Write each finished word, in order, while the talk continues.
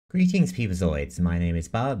Greetings Peoplezoids, my name is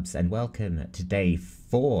Bubs and welcome to day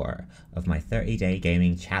 4 of my 30-day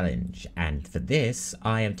gaming challenge, and for this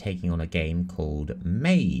I am taking on a game called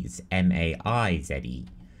Maize, M-A-I-Z-E.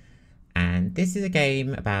 And this is a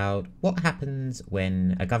game about what happens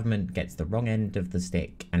when a government gets the wrong end of the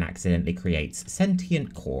stick and accidentally creates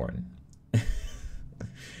sentient corn.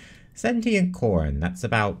 Sentient corn, that's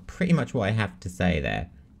about pretty much what I have to say there.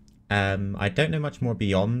 I don't know much more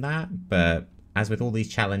beyond that, but as with all these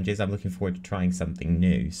challenges, I'm looking forward to trying something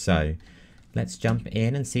new. So let's jump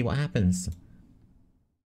in and see what happens.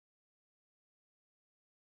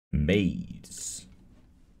 Maize.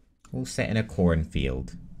 All set in a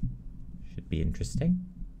cornfield. Should be interesting.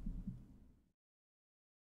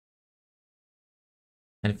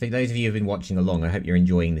 And for those of you who have been watching along, I hope you're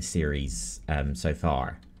enjoying the series so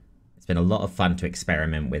far. It's been a lot of fun to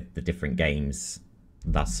experiment with the different games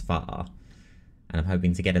thus far. And I'm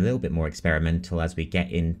hoping to get a little bit more experimental as we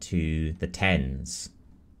get into the 10s.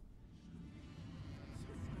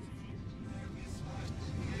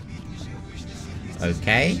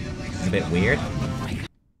 Okay, it's a bit weird.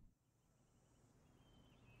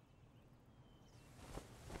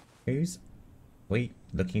 Who's... Wait,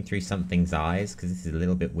 looking through something's eyes? Because this is a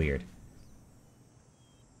little bit weird.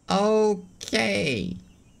 Okay.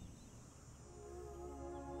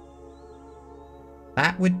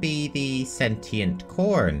 That would be the sentient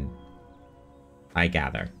corn, I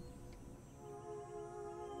gather.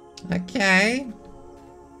 Okay.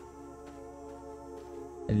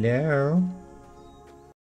 Hello?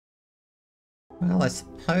 Well, I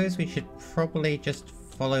suppose we should probably just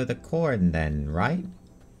follow the corn then, right?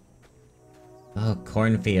 Oh,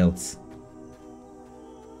 cornfields.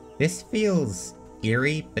 This feels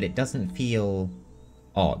eerie, but it doesn't feel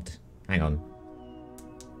odd. Hang on.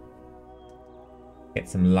 Get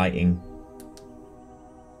some lighting.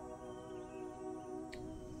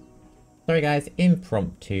 Sorry guys,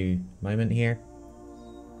 impromptu moment here.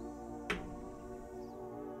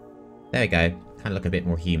 There we go. Kind of look a bit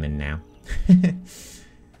more human now.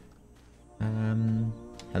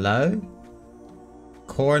 Hello?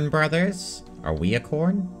 Corn brothers? Are we a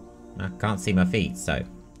corn? I can't see my feet, so I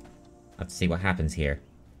have to see what happens here.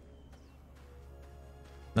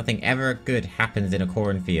 Nothing ever good happens in a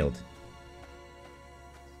cornfield.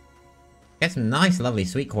 Get some nice, lovely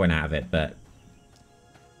sweet corn out of it, but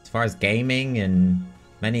as far as gaming and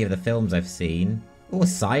many of the films I've seen... Oh, a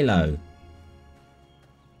silo!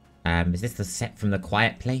 Is this the set from The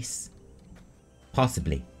Quiet Place?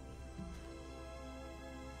 Possibly.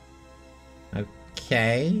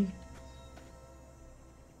 Okay.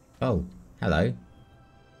 Oh, hello.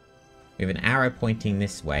 We have an arrow pointing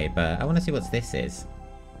this way, but I want to see what this is.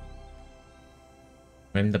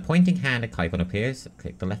 When the pointing hand icon appears,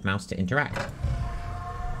 click the left mouse to interact.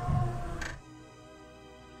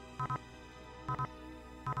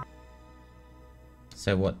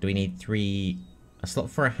 So what, do we need 3... A slot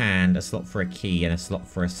for a hand, a slot for a key, and a slot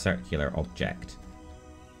for a circular object.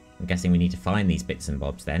 I'm guessing we need to find these bits and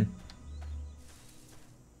bobs then.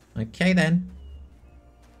 Okay then.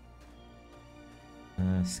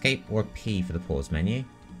 Escape or P for the pause menu.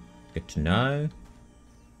 Good to know.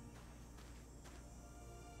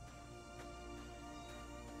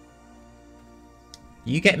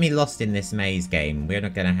 You get me lost in this maze game, we're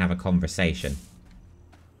not going to have a conversation.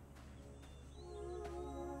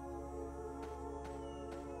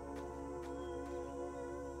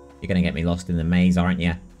 You're going to get me lost in the maze, aren't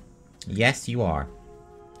you? Yes, you are.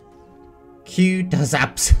 Q does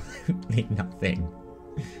absolutely nothing.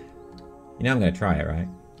 You know I'm going to try it, right?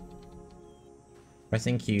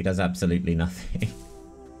 Pressing Q does absolutely nothing.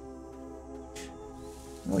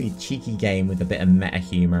 Oh, you cheeky game with a bit of meta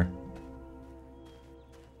humor.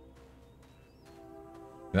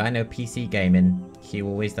 If I know PC gaming, Q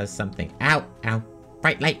always does something. Ow! Ow!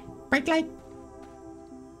 Bright light! Bright light!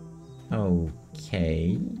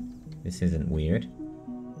 Okay. This isn't weird.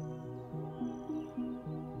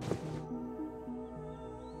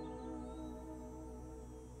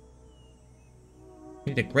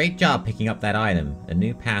 You did a great job picking up that item. A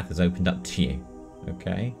new path has opened up to you.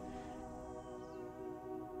 Okay.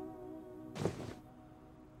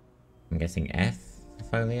 I'm guessing F for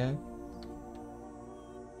folio.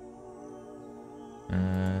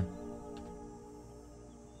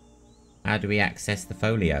 How do we access the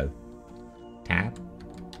folio? Tab.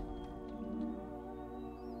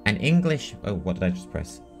 An English... Oh, what did I just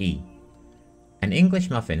press? E. An English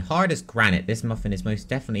muffin. Hard as granite, this muffin is most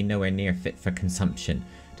definitely nowhere near fit for consumption.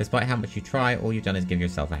 Despite how much you try, all you've done is give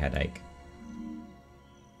yourself a headache.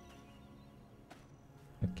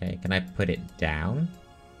 Okay, can I put it down?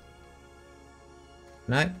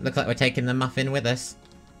 No, looks like we're taking the muffin with us.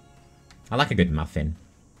 I like a good muffin.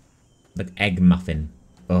 Like egg muffin.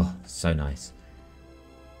 Oh, so nice.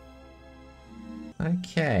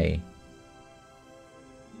 Okay.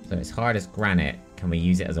 So it's hard as granite. Can we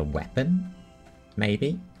use it as a weapon?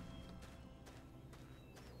 Maybe.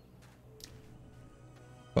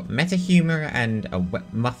 Got meta humor and a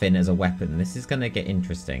muffin as a weapon. This is going to get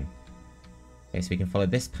interesting. Okay, so we can follow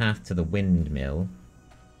this path to the windmill.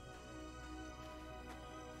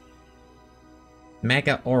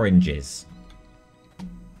 Mega oranges.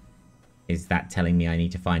 Is that telling me I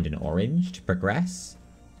need to find an orange to progress?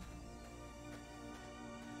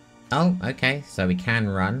 Oh, okay, so we can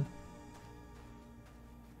run.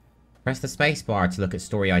 Press the space bar to look at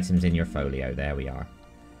story items in your folio. There we are.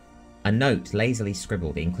 A note, lazily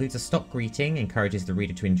scribbled. It includes a stock greeting, encourages the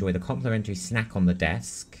reader to enjoy the complimentary snack on the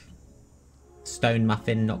desk. Stone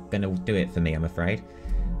muffin, not gonna do it for me, I'm afraid.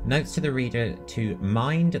 Notes to the reader to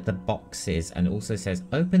mind the boxes, and also says,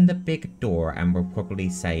 open the big door and we'll probably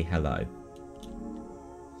say hello.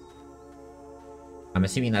 I'm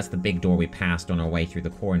assuming that's the big door we passed on our way through the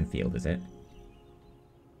cornfield, is it?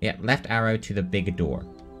 Yep, left arrow to the big door.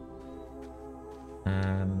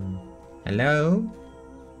 Hello?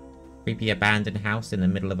 Creepy abandoned house in the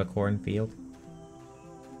middle of a cornfield.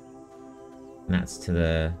 And that's to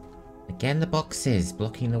the... Again, the boxes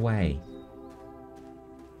blocking the way.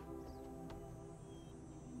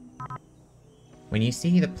 When you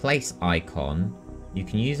see the place icon, you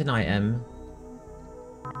can use an item.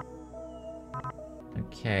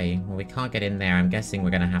 Okay, well we can't get in there. I'm guessing we're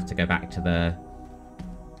gonna have to go back to the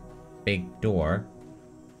big door.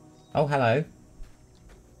 Oh, hello.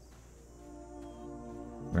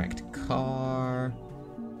 Wrecked car.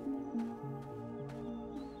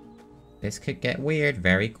 This could get weird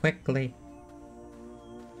very quickly.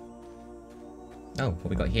 Oh, what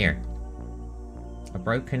we got here? A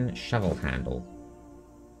broken shovel handle.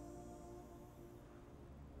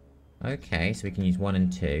 Okay, so we can use 1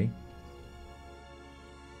 and 2.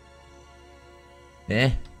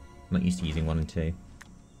 I'm not used to using 1 and 2.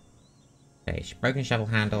 Okay, broken shovel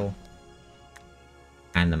handle.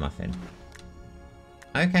 And the muffin.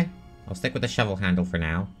 Okay, I'll stick with the shovel handle for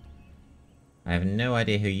now. I have no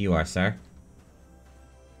idea who you are, sir.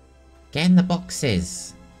 Get in the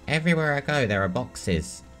boxes! Everywhere I go, there are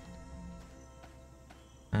boxes.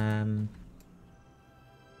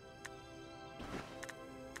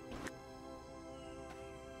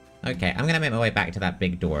 Okay, I'm gonna make my way back to that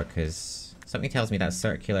big door, because something tells me that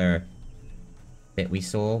circular bit we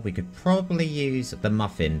saw, we could probably use the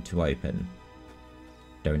muffin to open.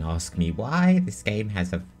 Don't ask me why, this game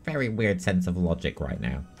has a very weird sense of logic right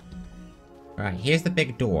now. Alright, here's the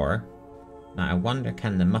big door. Now I wonder,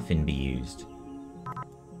 can the muffin be used?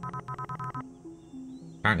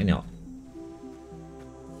 Apparently not.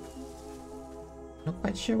 Not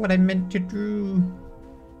quite sure what I meant to do.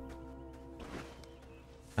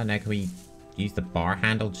 I don't know, can we use the bar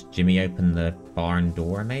handle to jimmy open the barn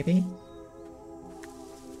door, maybe?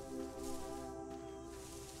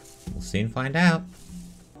 We'll soon find out.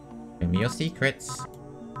 Show me your secrets.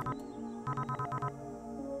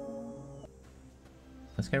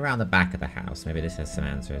 Let's go around the back of the house. Maybe this has some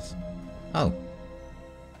answers. Oh.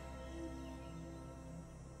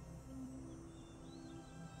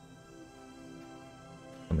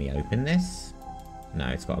 Can we open this? No,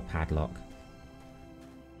 it's got a padlock.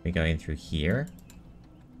 We go in through here?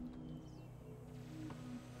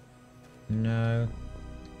 No.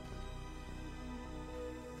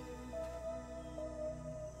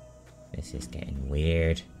 This is getting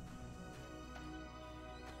weird.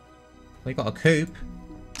 We got a coop.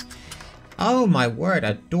 Oh my word,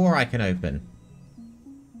 a door I can open.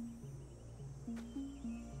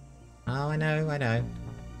 Oh, I know, I know.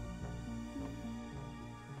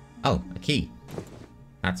 Oh, a key.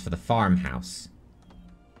 That's for the farmhouse.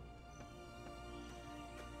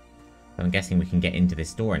 I'm guessing we can get into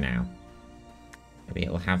this door now. Maybe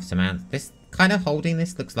it'll have some answers. This kind of holding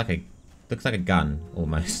this looks like a gun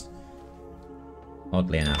almost.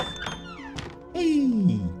 Oddly enough.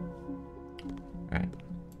 Hey. Right.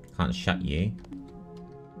 Can't shut you.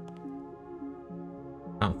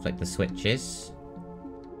 Can't flick the switches.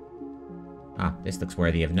 Ah, this looks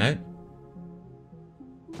worthy of note.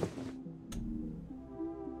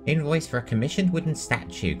 Invoice for a commissioned wooden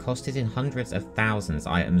statue, costed in hundreds of thousands.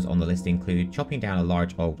 Items on the list include chopping down a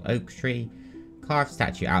large old oak tree, carved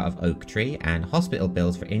statue out of oak tree, and hospital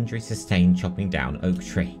bills for injury sustained chopping down oak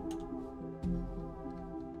tree.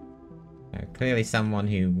 Clearly someone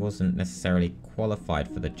who wasn't necessarily qualified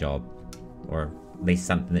for the job, or at least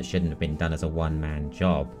something that shouldn't have been done as a one-man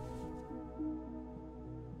job.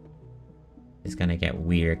 It's gonna get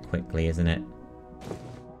weird quickly, isn't it?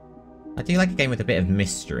 I do like a game with a bit of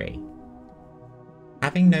mystery.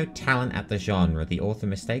 Having no talent at the genre, the author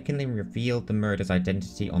mistakenly revealed the murderer's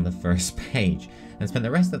identity on the first page, and spent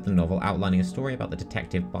the rest of the novel outlining a story about the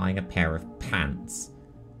detective buying a pair of pants.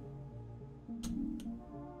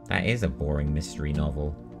 That is a boring mystery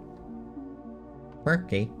novel.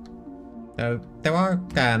 Quirky. Though there are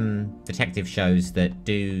detective shows that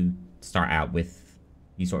do start out with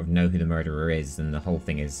you sort of know who the murderer is, and the whole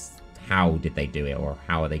thing is how did they do it, or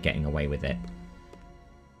how are they getting away with it.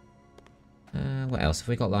 What else have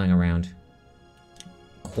we got lying around?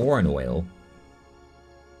 Corn oil.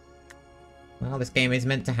 Well, this game is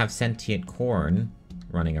meant to have sentient corn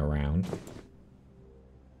running around.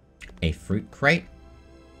 A fruit crate.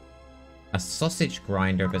 A sausage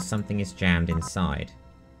grinder, but something is jammed inside.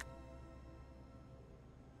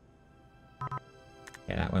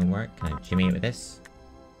 Okay, that won't work. Can I jimmy it with this?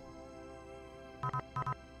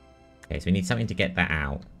 Okay, so we need something to get that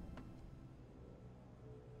out.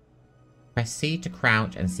 Press C to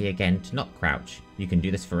crouch and C again to not crouch. You can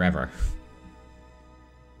do this forever.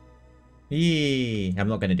 Yee! I'm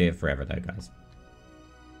not going to do it forever though, guys.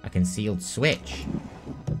 A concealed switch.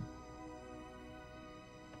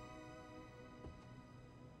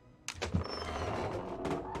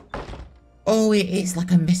 Oh, it is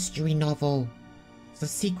like a mystery novel. It's a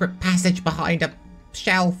secret passage behind a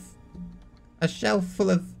shelf. A shelf full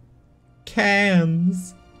of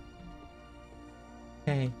cans.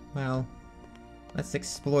 Okay, well, let's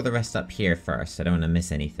explore the rest up here first. I don't want to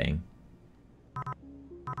miss anything.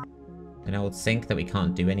 An old sink that we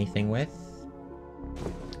can't do anything with.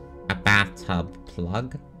 A bathtub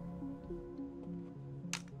plug.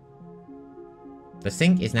 The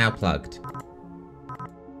sink is now plugged.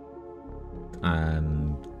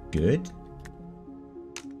 Good.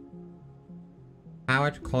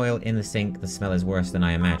 Powered coil in the sink. The smell is worse than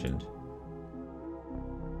I imagined.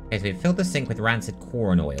 Okay, so we've filled the sink with rancid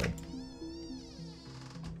corn oil.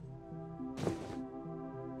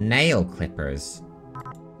 Nail clippers.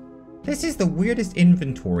 This is the weirdest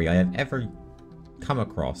inventory I have ever come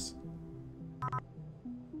across.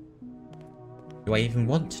 Do I even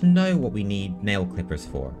want to know what we need nail clippers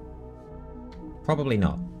for? Probably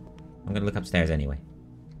not. I'm gonna look upstairs anyway.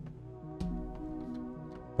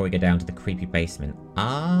 Before we go down to the creepy basement.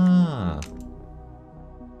 Ah!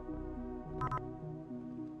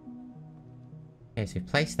 Okay, so we've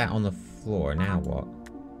placed that on the floor. Now what?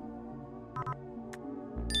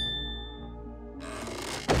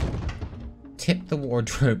 Tip the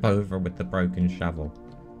wardrobe over with the broken shovel.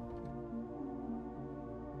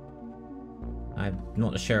 I'm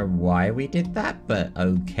not sure why we did that, but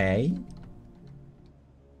okay.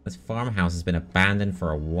 This farmhouse has been abandoned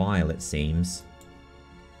for a while, it seems.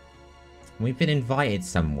 We've been invited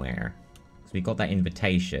somewhere. So we got that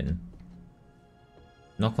invitation.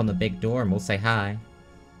 Knock on the big door and we'll say hi.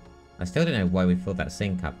 I still don't know why we filled that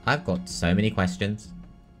sink up. I've got so many questions.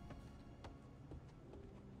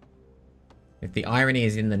 If the irony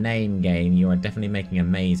is in the name game, you are definitely making a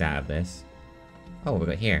maze out of this. Oh, what we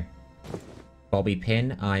got here? Bobby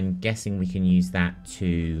pin. I'm guessing we can use that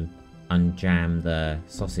to unjam the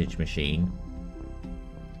sausage machine.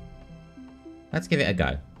 Let's give it a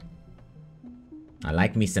go. I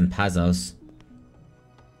like me some puzzles.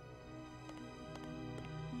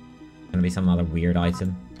 Gonna be some other weird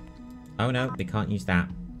item. Oh no, they can't use that.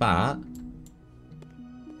 But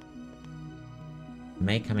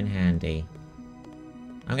may come in handy.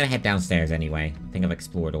 I'm gonna head downstairs anyway. I think I've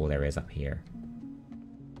explored all there is up here.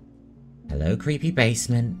 Hello, creepy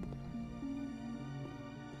basement.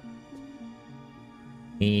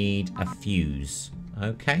 Need a fuse.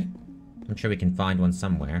 Okay. I'm sure we can find one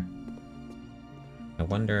somewhere. I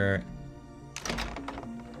wonder...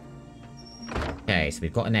 Okay, so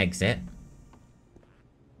we've got an exit.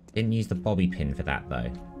 Didn't use the bobby pin for that,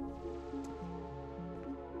 though.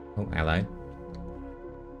 Oh, hello.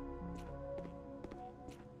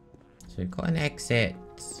 So we've got an exit.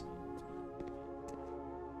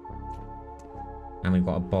 And we've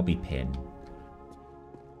got a bobby pin.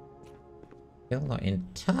 Still not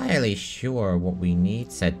entirely sure what we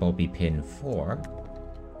need said bobby pin for.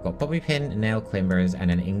 Got bobby pin, nail clippers, and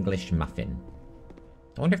an English muffin.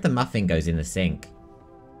 I wonder if the muffin goes in the sink.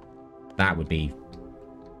 That would be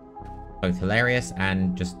both hilarious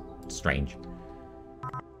and just strange.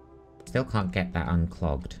 Still can't get that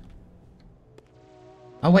unclogged.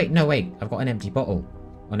 Oh wait, no wait, I've got an empty bottle.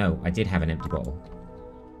 Oh no, I did have an empty bottle.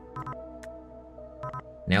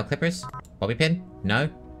 Nail clippers? Bobby pin? No?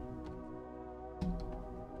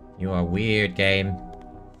 You are weird, game.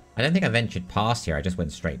 I don't think I ventured past here, I just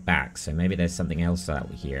went straight back, so maybe there's something else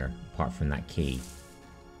out here, apart from that key.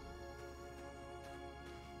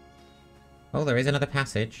 Oh, there is another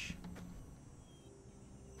passage.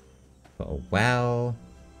 Got a well.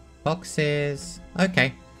 Boxes.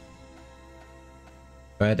 Okay.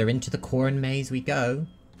 Further into the corn maze we go.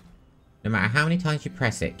 No matter how many times you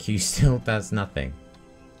press it, Q still does nothing.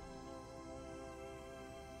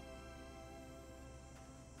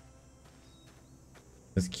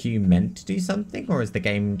 Was Q meant to do something, or is the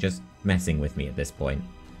game just messing with me at this point?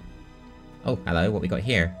 Oh, hello, what we got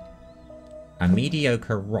here? A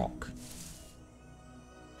mediocre rock.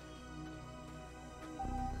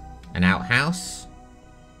 An outhouse.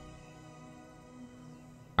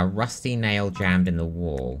 A rusty nail jammed in the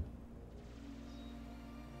wall.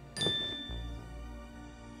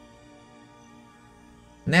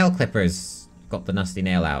 Nail clippers got the nasty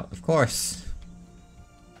nail out, of course.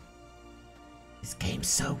 This game's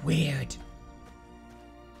so weird.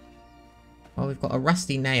 Well, we've got a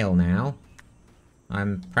rusty nail now.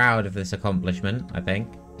 I'm proud of this accomplishment, I think.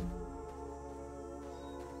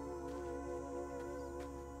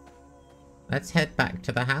 Let's head back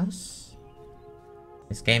to the house.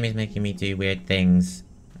 This game is making me do weird things,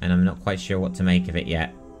 and I'm not quite sure what to make of it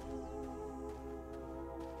yet.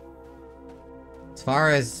 As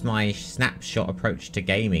far as my snapshot approach to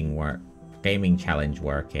gaming challenge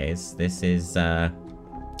work is, this is a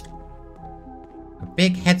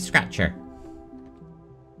big head scratcher.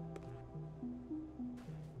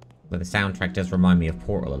 But the soundtrack does remind me of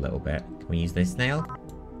Portal a little bit. Can we use this nail?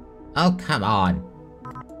 Oh, come on!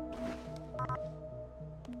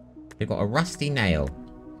 We've got a rusty nail.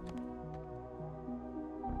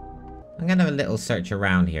 I'm gonna have a little search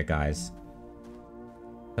around here, guys.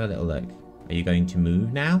 Have a little look. Are you going to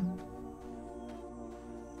move now?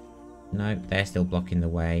 No, they're still blocking the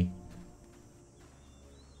way.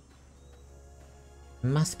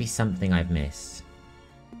 Must be something I've missed.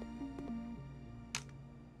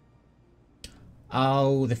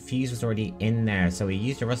 Oh, the fuse was already in there, so we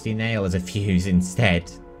used a rusty nail as a fuse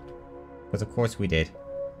instead. Because of course we did.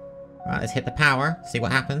 Alright, let's hit the power, see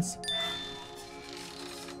what happens.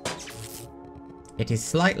 It is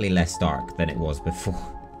slightly less dark than it was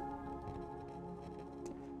before.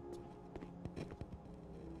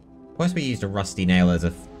 Of course we used a rusty nail as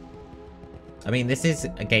a... I mean, this is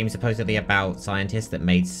a game supposedly about scientists that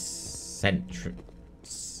made sentient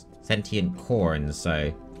corn,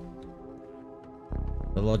 so...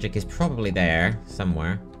 the logic is probably there,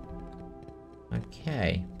 somewhere.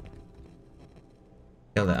 Okay.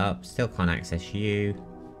 Build it up, still can't access you.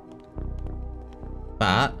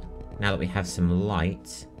 But, now that we have some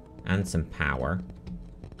light, and some power...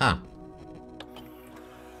 Ah!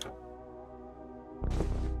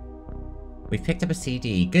 We've picked up a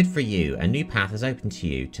CD. Good for you. A new path has opened to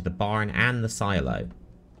you, to the barn and the silo.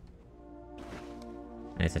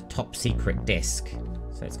 And it's a top secret disc,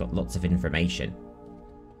 so it's got lots of information.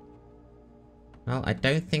 Well, I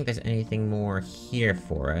don't think there's anything more here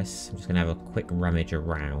for us. I'm just gonna have a quick rummage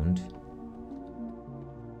around.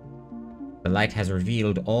 The light has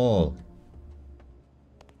revealed all.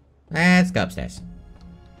 Let's go upstairs.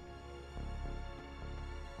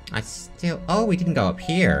 Oh, we didn't go up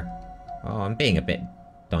here. Oh, I'm being a bit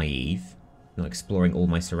naive. Not exploring all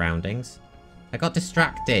my surroundings. I got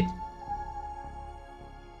distracted.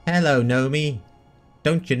 Hello, Nomi.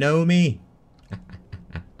 Don't you know me?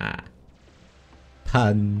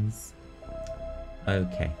 Puns.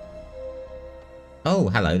 Okay. Oh,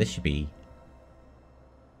 hello, this should be...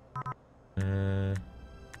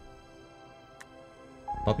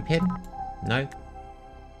 bobby pin? No?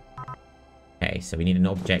 Okay, so we need an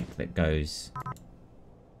object that goes...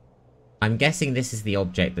 I'm guessing this is the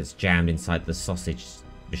object that's jammed inside the sausage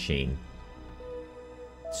machine.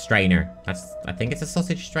 Strainer. I think it's a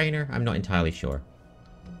sausage strainer. I'm not entirely sure.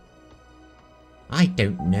 I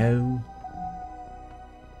don't know.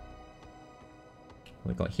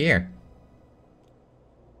 What we got here?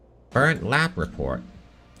 Burnt lab report.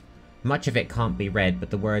 Much of it can't be read,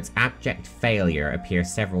 but the words abject failure appear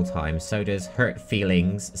several times. So does hurt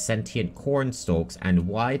feelings, sentient corn stalks, and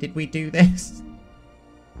why did we do this?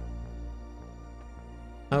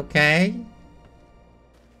 Okay.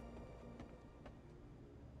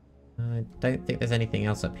 I don't think there's anything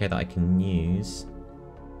else up here that I can use.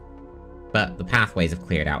 But the pathways have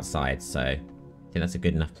cleared outside, so I think that's a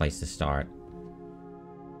good enough place to start.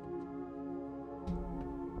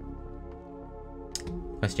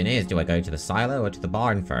 Question is, do I go to the silo or to the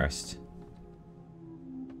barn first?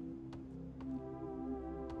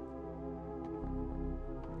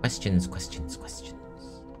 Questions, questions,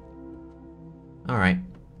 questions. Alright.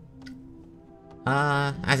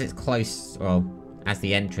 As it's close, well, as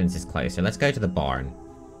the entrance is closer, let's go to the barn.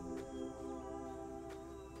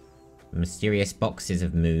 Mysterious boxes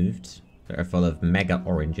have moved. that are full of mega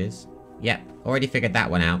oranges. Yep, already figured that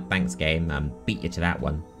one out. Thanks, game. Beat you to that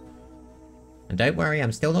one. And don't worry,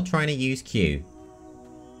 I'm still not trying to use Q.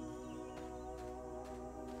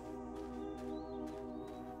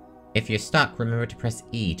 If you're stuck, remember to press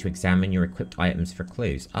E to examine your equipped items for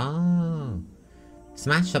clues. Oh.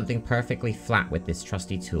 Smash something perfectly flat with this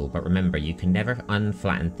trusty tool, but remember, you can never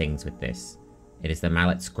unflatten things with this. It is the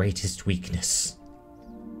mallet's greatest weakness.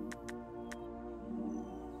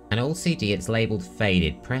 An old CD, it's labelled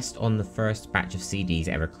faded, pressed on the first batch of CDs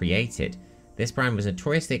ever created. This brand was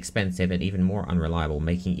notoriously expensive and even more unreliable,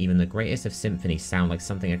 making even the greatest of symphonies sound like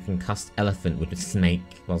something a concussed elephant would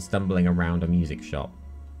snake while stumbling around a music shop.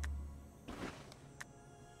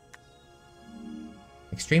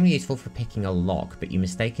 Extremely useful for picking a lock, but you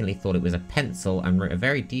mistakenly thought it was a pencil and wrote a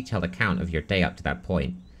very detailed account of your day up to that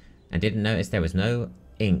point, and didn't notice there was no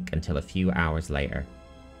ink until a few hours later.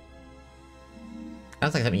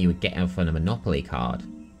 Sounds like something you would get off on a Monopoly card.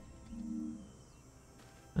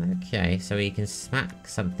 Okay, so you can smack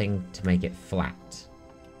something to make it flat.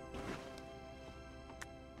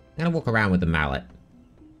 I'm gonna walk around with the mallet.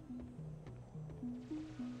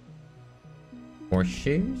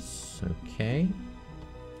 Horseshoes, okay.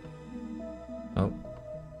 Oh.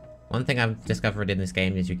 One thing I've discovered in this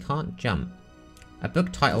game is you can't jump. A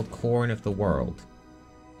book titled Corn of the World.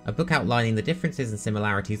 A book outlining the differences and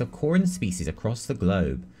similarities of corn species across the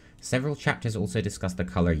globe. Several chapters also discuss the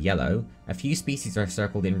colour yellow. A few species are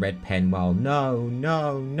circled in red pen, while no,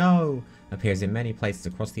 no, no appears in many places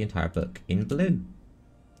across the entire book in blue.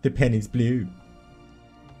 The pen is blue.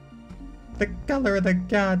 The colour of the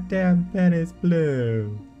goddamn pen is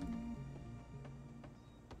blue.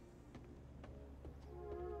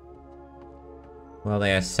 Well,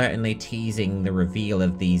 they are certainly teasing the reveal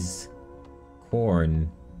of these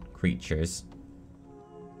corn creatures.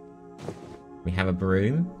 We have a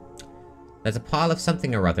broom. There's a pile of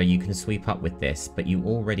something or other you can sweep up with this, but you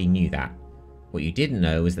already knew that. What you didn't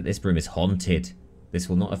know is that this broom is haunted. This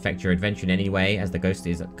will not affect your adventure in any way, as the ghost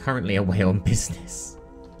is currently away on business.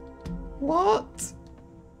 What?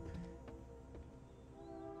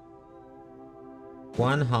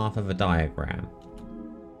 One half of a diagram.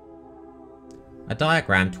 A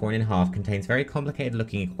diagram torn in half contains very complicated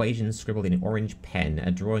looking equations scribbled in orange pen,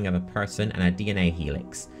 a drawing of a person and a DNA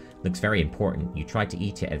helix. Looks very important. You tried to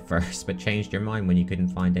eat it at first, but changed your mind when you couldn't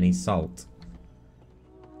find any salt.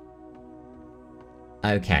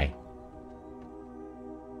 Okay.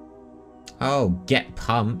 Oh, get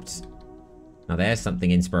pumped. Now there's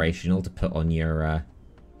something inspirational to put on your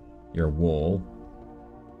wall.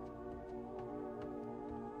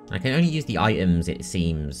 I can only use the items, it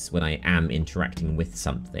seems, when I am interacting with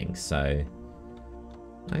something, so...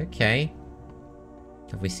 Okay.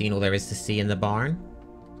 Have we seen all there is to see in the barn?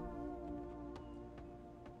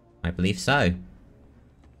 I believe so.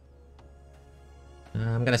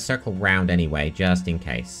 I'm gonna circle round anyway, just in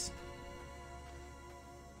case.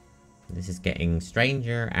 This is getting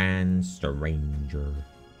stranger and stranger.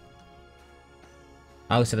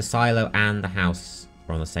 Oh, so the silo and the house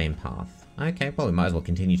are on the same path. Okay, well we might as well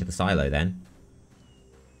continue to the silo then.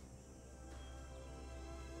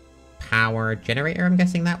 Power generator, I'm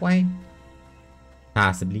guessing that way?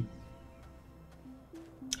 Possibly.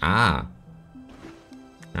 Ah.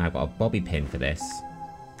 Now I've got a bobby pin for this.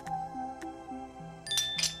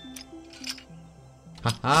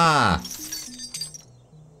 Haha!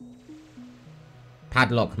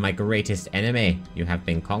 Padlock, my greatest enemy. You have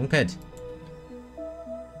been conquered.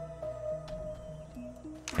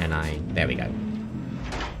 And there we go.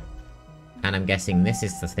 And I'm guessing this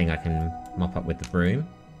is the thing I can mop up with the broom.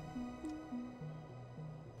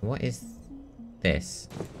 What is this?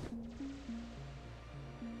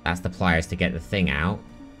 That's the pliers to get the thing out.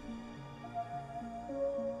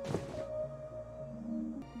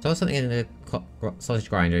 Saw something in the sausage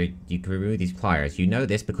grinder, you can remove these pliers. You know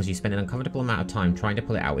this because you spend an uncomfortable amount of time trying to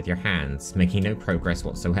pull it out with your hands, making no progress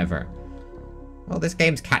whatsoever. Well, this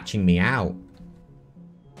game's catching me out.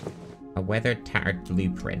 A weathered, tattered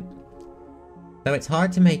blueprint. Though it's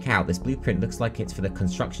hard to make out, this blueprint looks like it's for the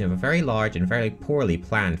construction of a very large and very poorly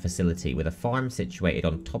planned facility with a farm situated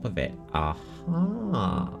on top of it.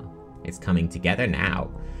 Aha! It's coming together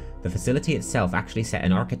now. The facility itself actually set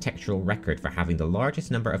an architectural record for having the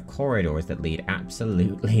largest number of corridors that lead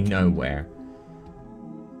absolutely nowhere.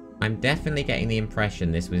 I'm definitely getting the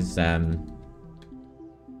impression this was, done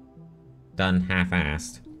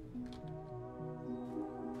half-assed.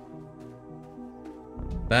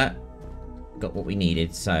 But, got what we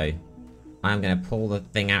needed, so I'm gonna pull the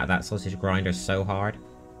thing out of that sausage grinder so hard.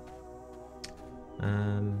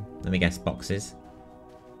 Let me guess, boxes.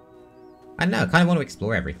 I don't know, I kind of want to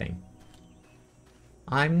explore everything.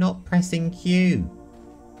 I'm not pressing Q.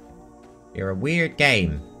 You're a weird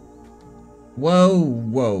game. Whoa,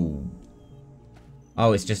 whoa.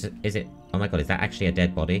 Oh, it's just, is it? Oh my god, is that actually a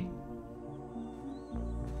dead body?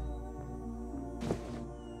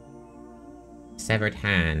 Severed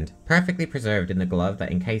hand. Perfectly preserved in the glove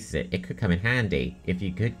that encases it. It could come in handy. If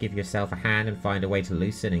you could give yourself a hand and find a way to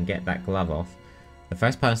loosen and get that glove off. The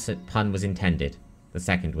first pun was intended. The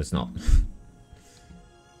second was not.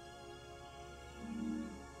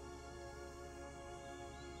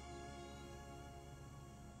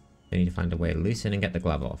 You need to find a way to loosen and get the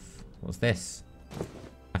glove off. What's this?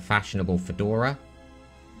 A fashionable fedora?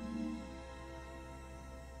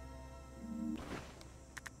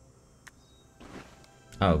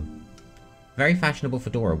 Oh. Very fashionable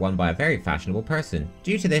fedora worn by a very fashionable person.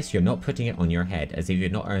 Due to this, you're not putting it on your head, as if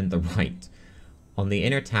you've not earned the right. On the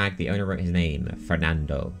inner tag, the owner wrote his name,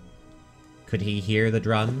 Fernando. Could he hear the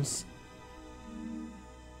drums?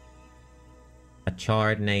 A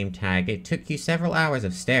charred name tag. It took you several hours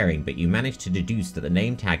of staring, but you managed to deduce that the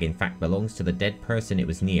name tag in fact belongs to the dead person it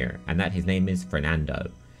was near, and that his name is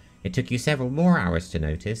Fernando. It took you several more hours to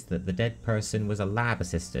notice that the dead person was a lab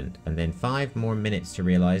assistant, and then 5 more minutes to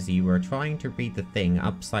realize you were trying to read the thing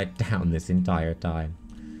upside down this entire time.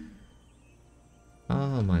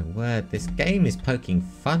 Oh my word, this game is poking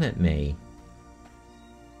fun at me.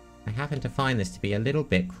 I happen to find this to be a little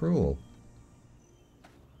bit cruel.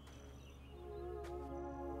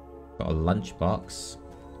 Got a lunchbox.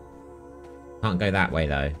 Can't go that way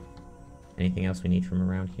though. Anything else we need from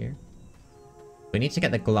around here? We need to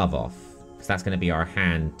get the glove off, because that's going to be our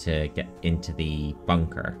hand to get into the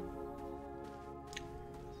bunker.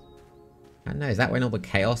 I don't know, is that when all the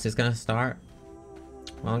chaos is going to start?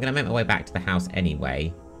 Well, I'm going to make my way back to the house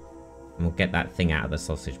anyway. And we'll get that thing out of the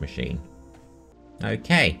sausage machine.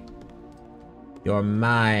 Okay. You're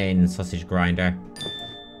mine, sausage grinder.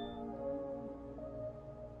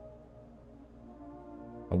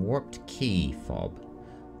 A warped key fob.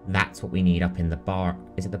 That's what we need up in the bar.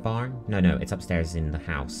 Is it the barn? No, no, it's upstairs in the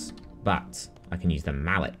house. But I can use the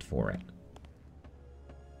mallet for it.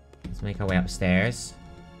 Let's make our way upstairs.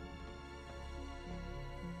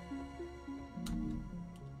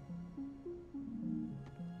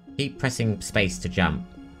 Keep pressing space to jump.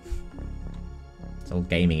 It's old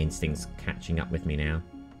gaming instincts catching up with me now.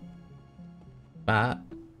 But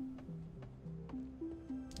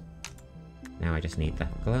now I just need the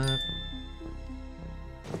glove.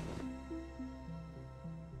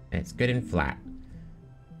 It's good and flat.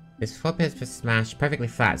 This flop is for smash perfectly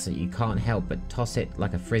flat so you can't help but toss it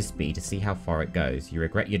like a frisbee to see how far it goes. You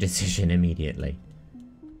regret your decision immediately.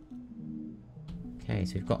 Okay,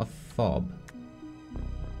 so we've got a fob.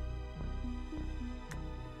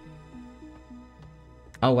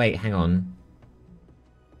 Oh wait, hang on.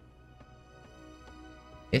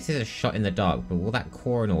 This is a shot in the dark, but will that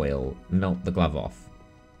corn oil melt the glove off?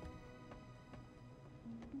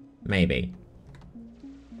 Maybe.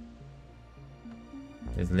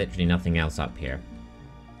 There's literally nothing else up here.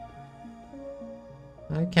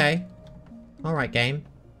 Okay. Alright, game.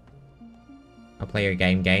 I'll play your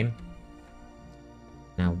game.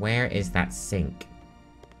 Now, where is that sink?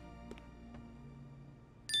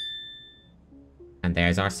 And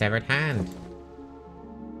there's our severed hand.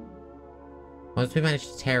 Once we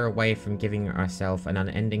manage to tear away from giving ourselves an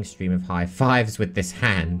unending stream of high fives with this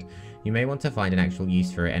hand, you may want to find an actual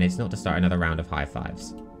use for it, and it's not to start another round of high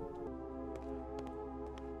fives.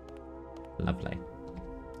 Lovely.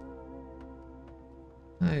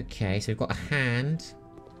 Okay, so we've got a hand.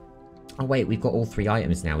 Oh wait, we've got all 3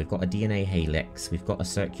 items now. We've got a DNA helix, we've got a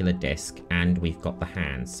circular disc, and we've got the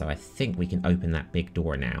hand. So I think we can open that big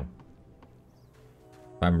door now.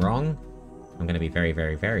 If I'm wrong, I'm going to be very,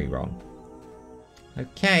 very, very wrong.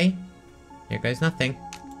 Okay. Here goes nothing.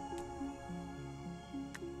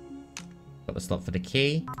 Got the slot for the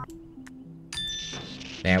key.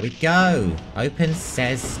 There we go. Open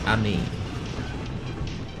sesame.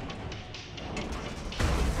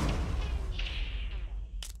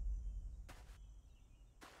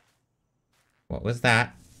 What was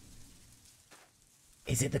that?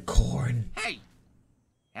 Is it the corn? Hey!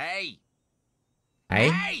 Hey! Hey?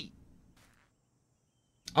 Hey!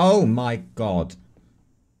 Oh my god.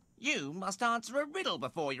 You must answer a riddle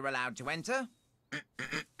before you're allowed to enter.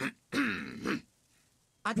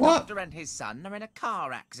 A What? doctor and his son are in a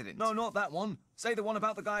car accident. No, not that one. Say the one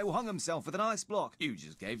about the guy who hung himself with an ice block. You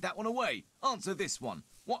just gave that one away. Answer this one.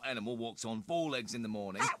 What animal walks on 4 legs in the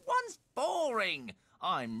morning? That one's boring.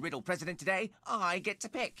 I'm riddle president today. I get to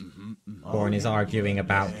pick. Corn is arguing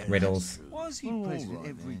about riddles. Why Was he president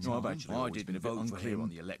every time? No, I've actually always been a bit unclear on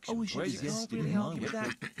the election. Oh, yes, really help with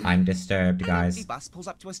that. I'm disturbed, An guys. empty bus pulls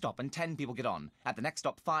up to a stop and 10 people get on. At the next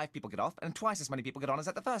stop, 5 people get off, and twice as many people get on as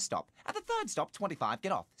at the first stop. At the third stop, 25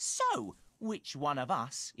 get off. So, which one of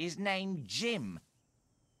us is named Jim?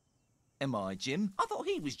 Am I Jim? I thought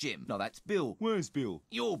he was Jim. No, that's Bill. Where's Bill?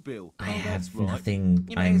 You're Bill. I that's have right. nothing.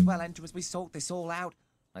 You may as well enter as we sort this all out.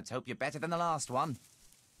 Let's hope you're better than the last one.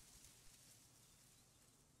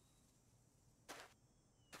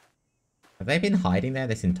 Have they been hiding there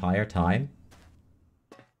this entire time?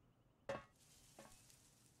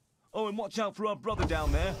 Oh, and watch out for our brother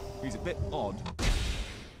down there. He's a bit odd.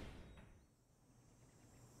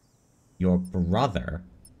 Your brother?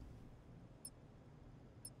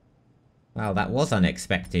 Wow, that was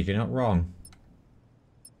unexpected. You're not wrong.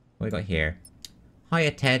 What we got here?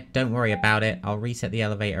 Hiya, Ted. Don't worry about it. I'll reset the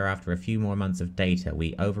elevator after a few more months of data.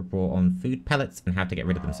 We overbrought on food pellets and have to get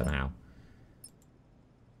rid of them somehow.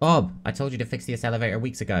 Bob, I told you to fix this elevator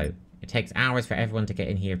weeks ago. It takes hours for everyone to get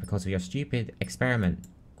in here because of your stupid experiment.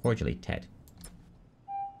 Cordially, Ted.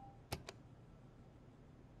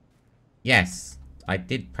 Yes, I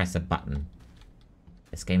did press a button.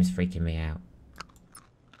 This game's freaking me out.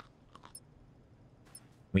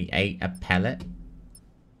 We ate a pellet.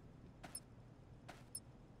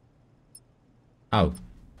 Oh,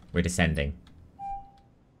 we're descending.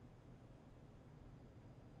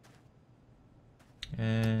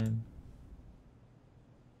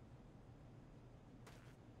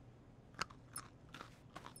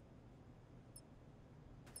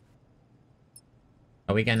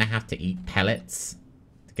 Are we gonna have to eat pellets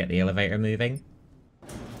to get the elevator moving?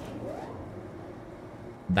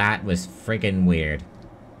 That was friggin' weird.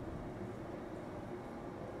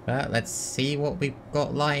 But let's see what we've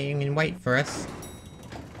got lying in wait for us.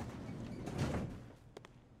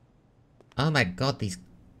 Oh my god, these...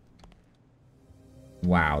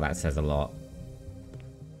 Wow, that says a lot.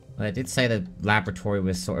 Well, it did say the laboratory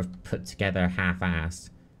was sort of put together half-assed.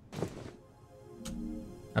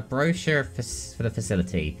 A brochure for the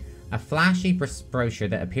facility. A flashy brochure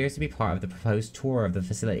that appears to be part of the proposed tour of the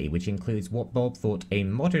facility, which includes what Bob thought a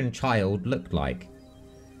modern child looked like.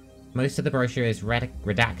 Most of the brochure is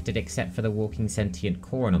redacted except for the walking sentient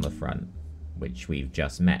corn on the front, which we've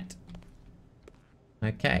just met.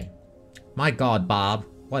 Okay. My god, Bob.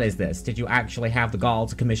 What is this? Did you actually have the gall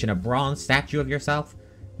to commission a bronze statue of yourself?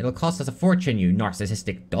 It'll cost us a fortune, you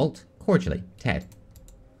narcissistic dolt. Cordially, Ted.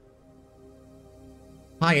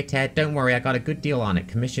 Hiya, Ted. Don't worry, I got a good deal on it.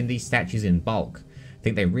 Commissioned these statues in bulk.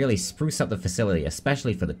 Think they really spruce up the facility,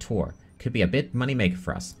 especially for the tour. Could be a big moneymaker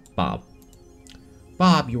for us. Bob.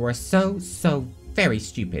 Bob, you are so very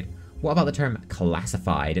stupid. What about the term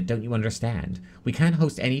classified? Don't you understand? We can't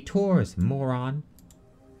host any tours, moron.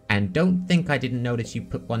 And don't think I didn't notice you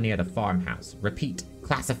put one near the farmhouse. Repeat,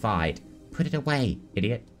 classified. Put it away,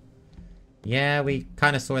 idiot. Yeah, we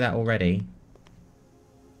kind of saw that already.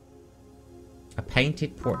 A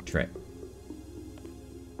painted portrait.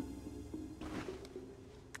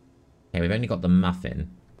 Okay, we've only got the muffin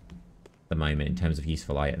at the moment in terms of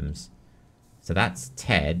useful items. So that's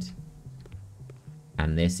Ted.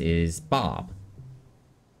 And this is Bob.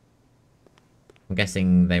 I'm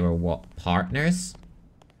guessing they were what, partners?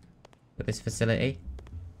 With this facility?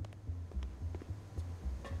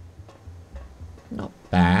 Not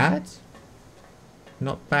bad.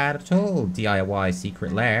 Not bad at all, DIY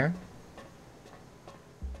secret lair.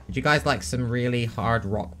 Would you guys like some really hard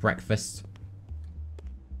rock breakfast?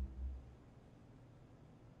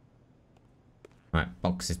 Right,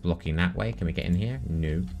 box is blocking that way. Can we get in here? No.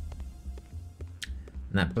 And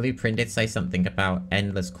that blueprint did say something about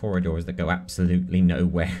endless corridors that go absolutely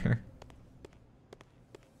nowhere.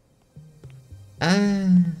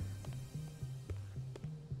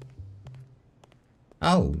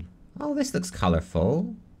 Oh. Oh, this looks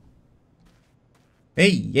colourful. Hey,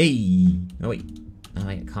 hey. Oh, wait. Oh,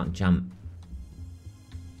 wait, I can't jump.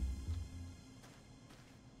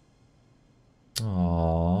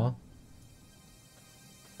 Aww.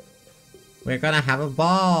 We're gonna have a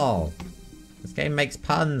ball. This game makes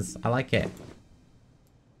puns. I like it.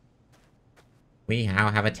 We now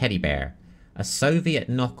have a teddy bear. A Soviet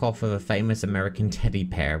knockoff of a famous American teddy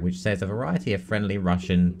bear, which says a variety of friendly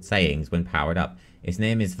Russian sayings when powered up. Its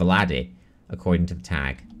name is Vladi, according to the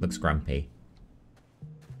tag. Looks grumpy.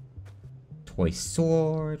 Toy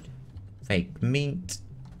sword. Fake meat.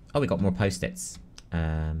 Oh, we got more post-its.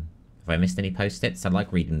 Have I missed any post-its? I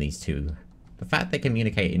like reading these too. The fact they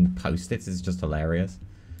communicate in post-its is just hilarious.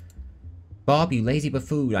 Bob, you lazy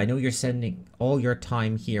buffoon. I know you're spending all your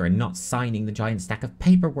time here and not signing the giant stack of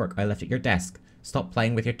paperwork I left at your desk. Stop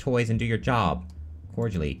playing with your toys and do your job.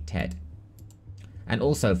 Cordially, Ted. And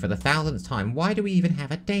also, for the 1000th time, why do we even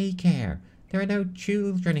have a daycare? There are no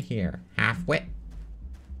children here. Half-wit.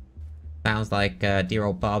 Sounds like dear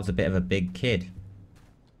old Bob's a bit of a big kid.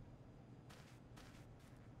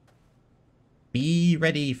 Be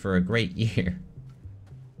ready for a great year.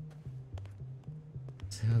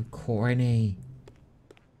 So corny.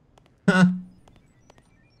 Huh.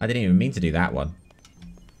 I didn't even mean to do that one.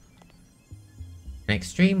 An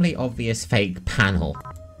extremely obvious fake panel.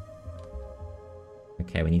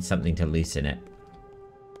 Okay, we need something to loosen it.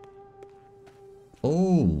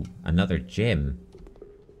 Ooh, another gym.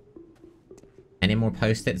 Any more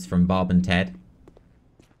post-its from Bob and Ted?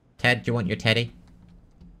 Ted, do you want your teddy?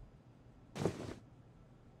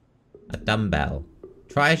 A dumbbell.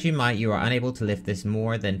 Try as you might, you are unable to lift this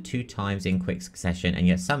more than 2 times in quick succession, and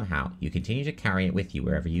yet somehow you continue to carry it with you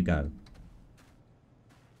wherever you go.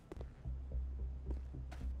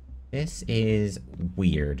 This is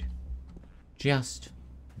weird. Just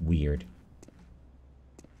weird.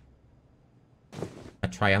 A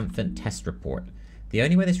triumphant test report. The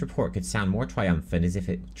only way this report could sound more triumphant is if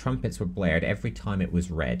trumpets were blared every time it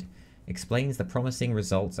was read. Explains the promising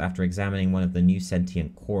results after examining one of the new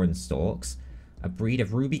sentient corn stalks, a breed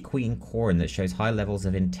of ruby queen corn that shows high levels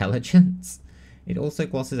of intelligence. It also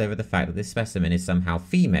glosses over the fact that this specimen is somehow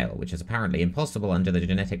female, which is apparently impossible under the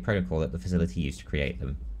genetic protocol that the facility used to create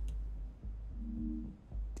them.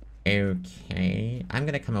 Okay, I'm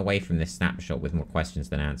going to come away from this snapshot with more questions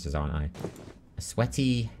than answers, aren't I? A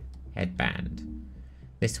sweaty headband.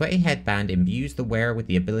 This sweaty headband imbues the wearer with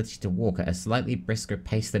the ability to walk at a slightly brisker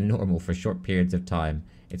pace than normal for short periods of time.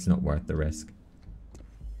 It's not worth the risk.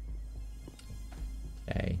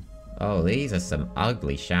 Okay. Oh, these are some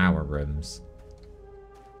ugly shower rooms.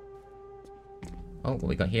 Oh, what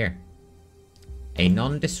we got here? A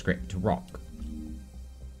nondescript rock.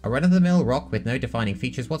 A run-of-the-mill rock with no defining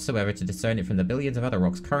features whatsoever to discern it from the billions of other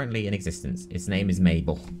rocks currently in existence. Its name is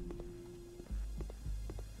Mabel.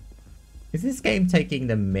 Is this game taking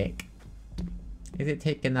the mick? Is it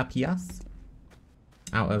taking the pias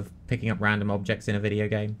out of picking up random objects in a video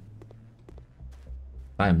game?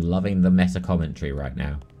 I am loving the meta commentary right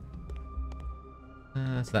now.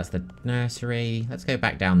 So that's the nursery. Let's go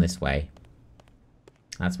back down this way.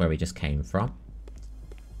 That's where we just came from.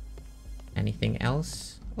 Anything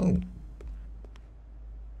else? Oh.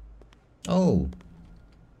 Oh.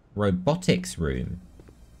 Robotics room.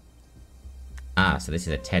 Ah, so this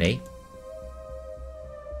is a teddy.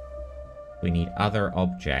 We need other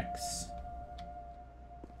objects.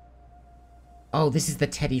 Oh, this is the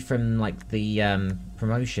teddy from, like, the,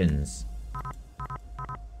 promotions.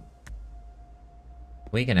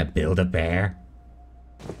 We're gonna build a bear.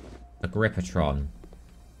 A Gripatron.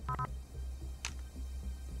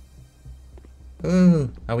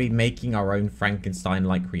 Ooh, are we making our own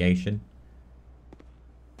Frankenstein-like creation?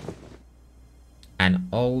 An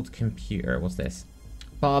old computer. What's this?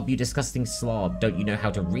 Bob, you disgusting slob. Don't you know how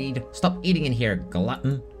to read? Stop eating in here,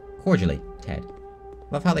 glutton. Cordially, Ted.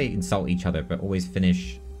 Love how they insult each other, but always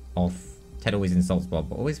finish off. Ted always insults Bob,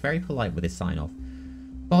 but always very polite with his sign-off.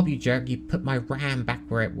 Bob, you jerk, you put my RAM back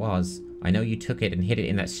where it was. I know you took it and hid it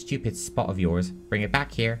in that stupid spot of yours. Bring it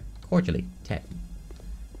back here. Cordially, Ted.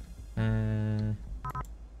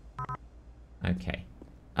 Okay.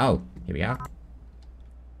 Oh, here we are.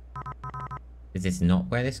 Is this not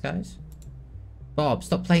where this goes? Bob,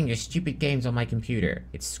 stop playing your stupid games on my computer.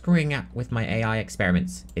 It's screwing up with my AI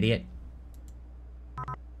experiments, idiot.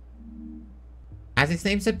 As its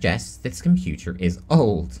name suggests, this computer is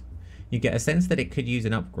old. You get a sense that it could use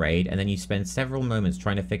an upgrade, and then you spend several moments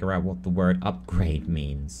trying to figure out what the word upgrade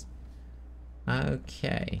means.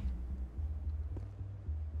 Okay.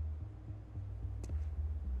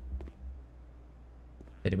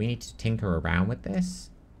 So do we need to tinker around with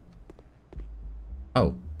this?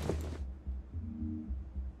 Oh.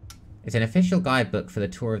 It's an official guidebook for the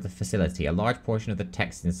tour of the facility. A large portion of the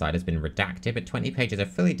text inside has been redacted, but 20 pages are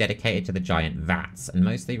fully dedicated to the giant vats, and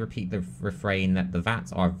mostly repeat the refrain that the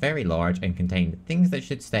vats are very large and contain things that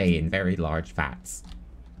should stay in very large vats.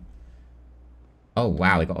 Oh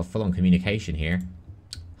wow, we got a full-on communication here.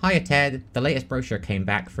 Hiya Ted, the latest brochure came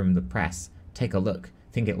back from the press. Take a look.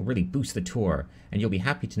 Think it'll really boost the tour, and you'll be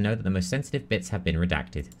happy to know that the most sensitive bits have been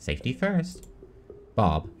redacted. Safety first.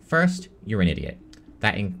 Bob, first, you're an idiot.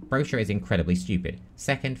 That brochure is incredibly stupid.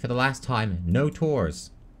 Second, for the last time, no tours.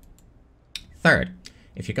 Third,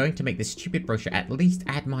 if you're going to make this stupid brochure, at least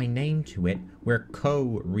add my name to it. We're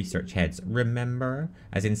co-research heads, remember?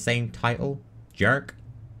 As in same title, jerk.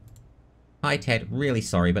 Hi Ted, really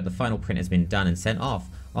sorry, but the final print has been done and sent off.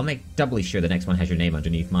 I'll make doubly sure the next one has your name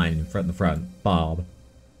underneath mine in front of the front. Bob.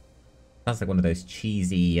 Sounds like one of those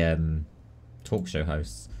cheesy, talk show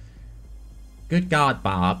hosts. Good God,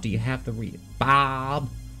 Bob, do you have the Bob?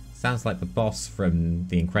 Sounds like the boss from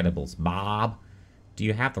The Incredibles. Bob, do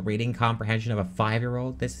you have the reading comprehension of a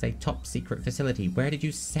 5-year-old? This is a top secret facility. Where did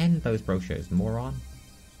you send those brochures, moron?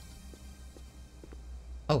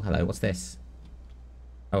 Oh, hello, what's this?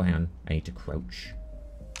 Oh, hang on, I need to crouch.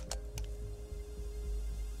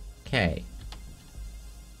 Okay.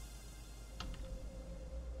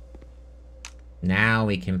 Now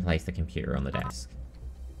we can place the computer on the desk.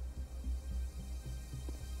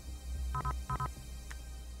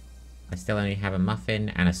 I still only have a muffin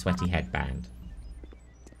and a sweaty headband.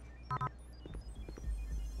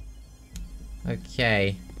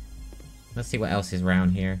 Okay. Let's see what else is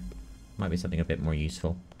around here. Might be something a bit more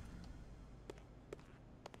useful.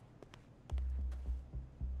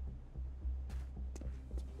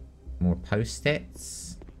 More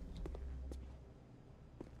post-its.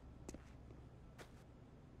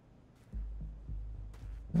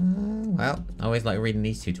 Well, I always like reading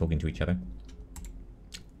these two talking to each other.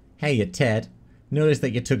 Hey, Ted. Noticed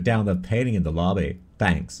that you took down the painting in the lobby.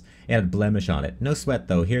 Thanks. It had a blemish on it. No sweat,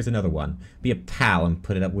 though. Here's another one. Be a pal and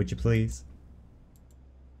put it up, would you please?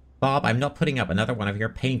 Bob, I'm not putting up another one of your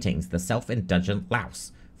paintings. The self-indulgent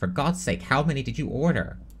louse. For God's sake, how many did you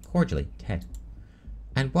order? Cordially, Ted.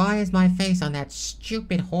 And why is my face on that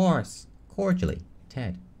stupid horse? Cordially,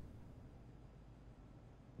 Ted.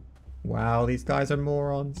 Wow, these guys are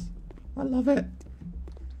morons. I love it.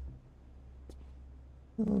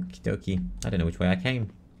 Okie dokie. I don't know which way I came.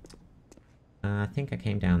 I think I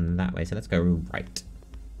came down that way, so let's go right.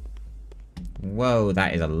 Whoa,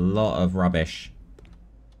 that is a lot of rubbish.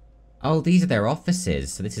 Oh, these are their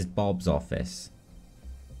offices. So this is Bob's office.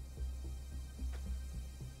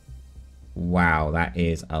 Wow, that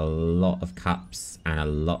is a lot of cups and a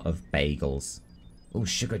lot of bagels. Oh,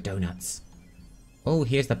 sugar donuts. Oh,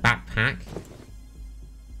 here's the backpack.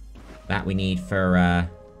 That we need for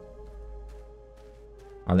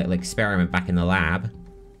our little experiment back in the lab.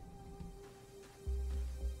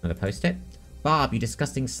 Another post-it. Bob, you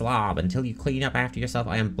disgusting slob. Until you clean up after yourself,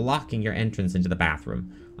 I am blocking your entrance into the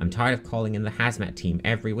bathroom. I'm tired of calling in the hazmat team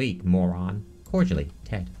every week, moron. Cordially,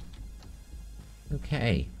 Ted.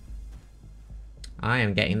 Okay. I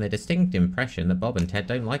am getting the distinct impression that Bob and Ted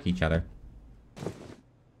don't like each other.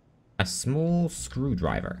 A small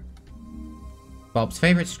screwdriver. Bob's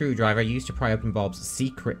favorite screwdriver used to pry open Bob's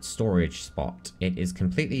secret storage spot. It is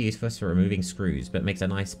completely useless for removing screws, but makes a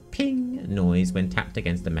nice ping noise when tapped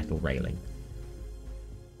against a metal railing.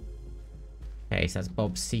 Okay, so that's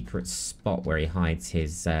Bob's secret spot where he hides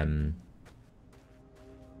his, I'll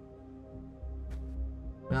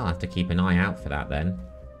have to keep an eye out for that then.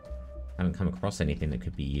 Haven't come across anything that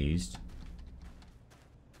could be used.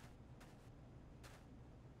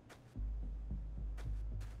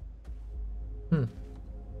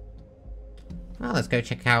 Well, let's go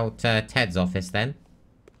check out Ted's office then.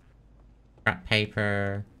 Scrap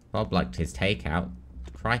paper. Bob liked his takeout.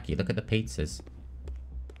 Crikey, look at the pizzas.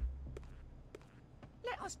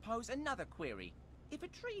 Let us pose another query. If a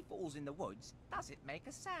tree falls in the woods, does it make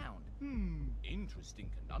a sound? Interesting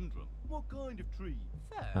conundrum. What kind of tree?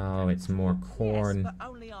 Fir. Oh, it's more corn. Yes, but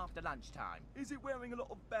only after lunchtime. Is it wearing a lot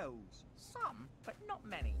of bells? Some, but not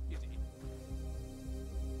many. Is it?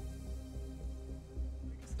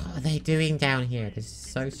 What are they doing down here? This is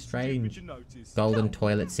so strange. Golden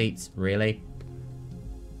toilet seats, really?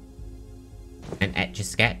 An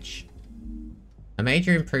Etch-a-Sketch. A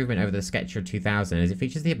major improvement over the Sketcher 2000 is it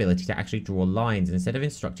features the ability to actually draw lines instead of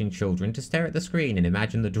instructing children to stare at the screen and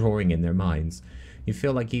imagine the drawing in their minds. You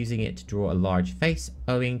feel like using it to draw a large face,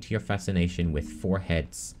 owing to your fascination with 4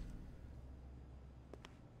 heads.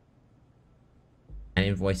 An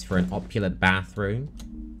invoice for an opulent bathroom.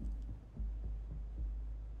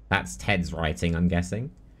 That's Ted's writing, I'm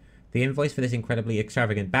guessing. The invoice for this incredibly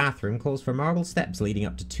extravagant bathroom calls for marble steps leading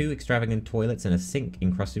up to 2 extravagant toilets and a sink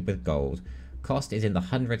encrusted with gold. Cost is in the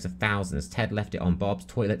hundreds of thousands. Ted left it on Bob's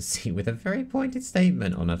toilet seat with a very pointed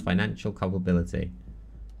statement on a financial culpability.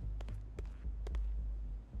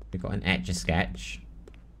 We've got an Etch-a-Sketch.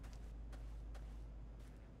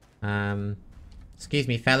 Excuse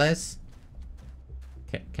me, fellas.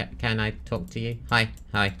 Can I talk to you? Hi.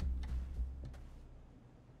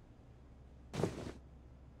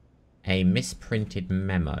 A misprinted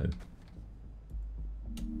memo.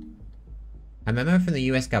 A memo from the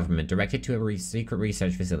US government directed to a secret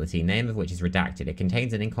research facility, name of which is redacted. It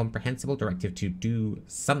contains an incomprehensible directive to do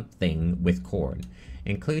something with corn,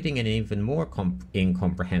 including an even more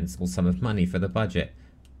incomprehensible sum of money for the budget.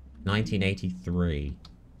 1983.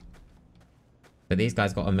 So these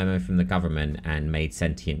guys got a memo from the government and made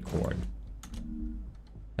sentient corn.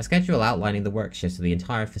 A schedule outlining the work shifts of the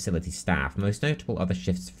entire facility staff. Most notable are the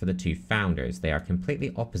shifts for the two founders. They are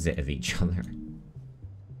completely opposite of each other.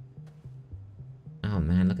 Oh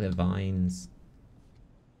man, look at the vines.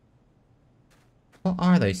 What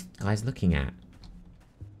are those guys looking at?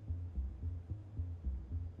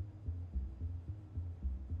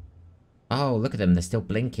 Oh, look at them. They're still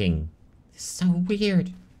blinking. It's so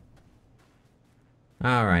weird.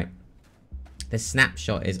 Alright. The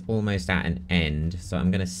snapshot is almost at an end, so I'm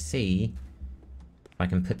going to see if I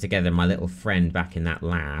can put together my little friend back in that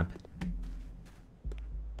lab.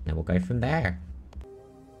 And we'll go from there.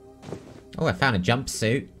 Oh, I found a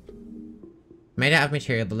jumpsuit. Made out of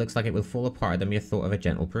material that looks like it will fall apart at the mere thought of a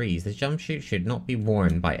gentle breeze. This jumpsuit should not be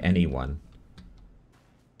worn by anyone.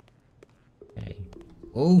 Okay.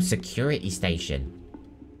 Oh, security station.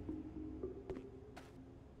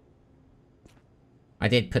 I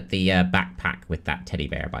did put the backpack with that teddy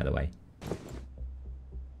bear, by the way.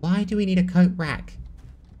 Why do we need a coat rack?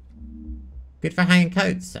 Good for hanging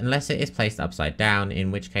coats, unless it is placed upside down, in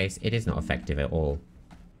which case it is not effective at all.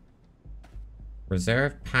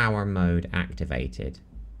 Reserve power mode activated.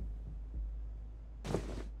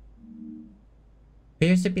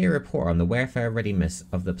 Appears to be a report on the warfare readiness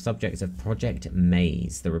of the subjects of Project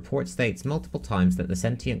Maize. The report states multiple times that the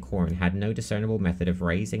sentient corn had no discernible method of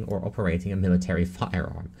raising or operating a military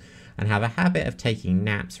firearm, and have a habit of taking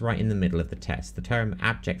naps right in the middle of the test. The term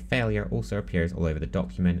abject failure also appears all over the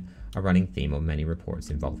document, a running theme on many reports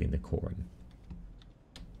involving the corn.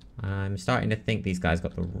 I'm starting to think these guys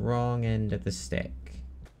got the wrong end of the stick.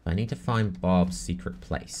 I need to find Bob's secret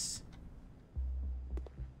place.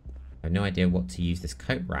 I have no idea what to use this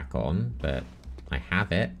coat rack on, but I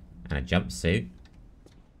have it, and a jumpsuit.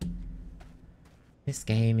 This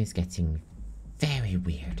game is getting very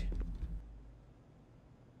weird.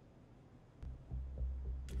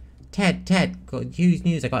 Ted, got huge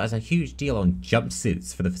news. I got a huge deal on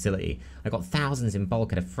jumpsuits for the facility. I got thousands in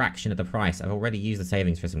bulk at a fraction of the price. I've already used the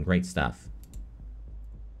savings for some great stuff.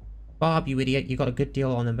 Bob, you idiot, you got a good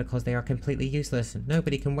deal on them because they are completely useless.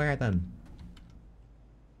 Nobody can wear them.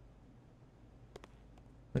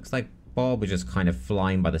 Looks like Bob was just kind of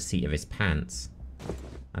flying by the seat of his pants.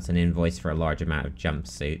 That's an invoice for a large amount of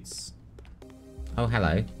jumpsuits. Oh,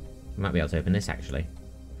 hello. You might be able to open this, actually.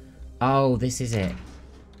 Oh, this is it.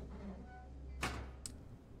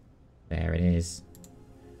 There it is.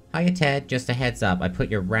 Hiya, Ted. Just a heads up. I put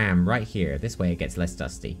your RAM right here. This way it gets less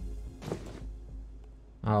dusty.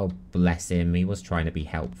 Oh, bless him. He was trying to be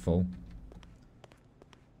helpful.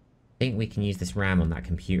 I think we can use this RAM on that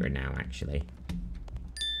computer now, actually.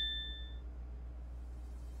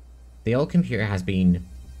 The old computer has been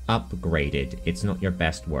upgraded. It's not your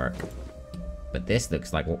best work. But this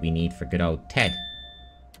looks like what we need for good old Ted.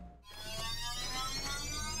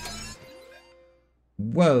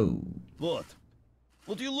 Whoa. What?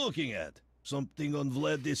 What are you looking at? Something on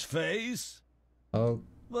Vlad's face? Oh,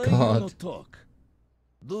 Why God. you not talk?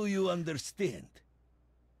 Do you understand?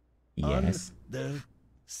 Yes.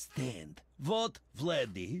 Understand what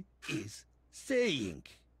Vladdy is saying.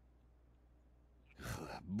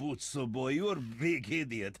 Butso boy, you're a big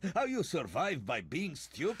idiot. How you survive by being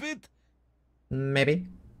stupid? Maybe.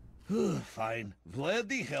 Fine.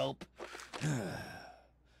 Vladdy help.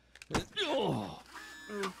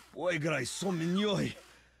 Ой, грай, со миньой.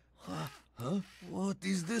 Huh? What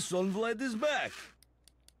is this on Vlad's back?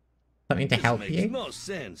 Something to help makes you? No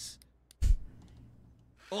sense.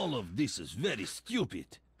 All of this is very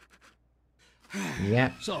stupid.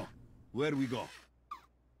 Yep. So, where we go?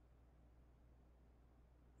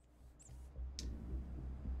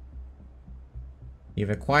 You've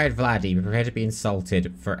acquired Vladdy. Be prepared to be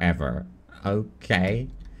insulted forever. Okay.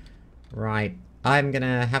 Right. I'm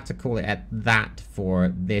gonna have to call it at that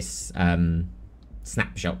for this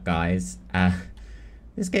snapshot, guys.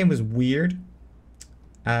 This game was weird.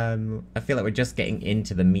 I feel like we're just getting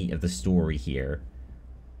into the meat of the story here.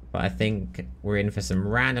 But I think we're in for some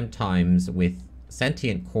random times with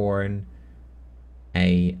sentient corn,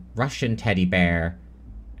 a Russian teddy bear,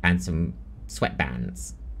 and some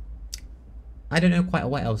sweatbands. I don't know quite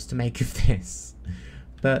what else to make of this.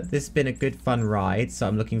 But this has been a good fun ride, so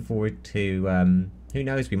I'm looking forward to, who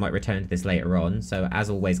knows, we might return to this later on. So as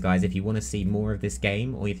always, guys, if you want to see more of this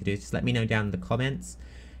game, all you have to do is just let me know down in the comments.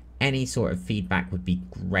 Any sort of feedback would be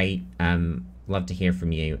great. Love to hear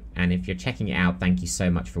from you. And if you're checking it out, thank you so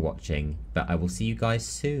much for watching. But I will see you guys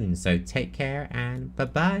soon. So take care and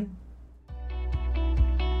bye-bye.